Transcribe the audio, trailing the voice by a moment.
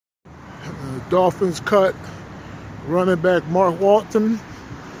Dolphins cut running back Mark Walton.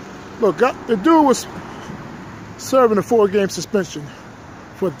 Look, the dude was serving a 4-game suspension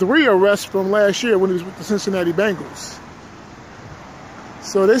for 3 arrests from last year when he was with the Cincinnati Bengals.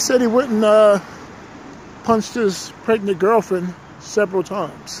 So they said he went and punched his pregnant girlfriend several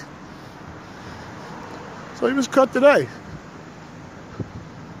times. So he was cut today.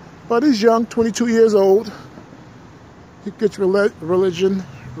 But he's young, 22 years old. He gets religion,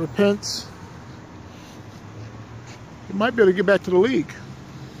 repents. He might be able to get back to the league.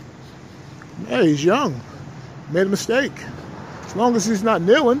 Yeah, he's young. Made a mistake. As long as he's not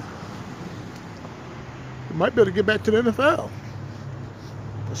kneeling, he might be able to get back to the NFL.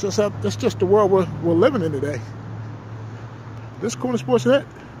 That's just the world we're living in today. This is Cornersportsnet.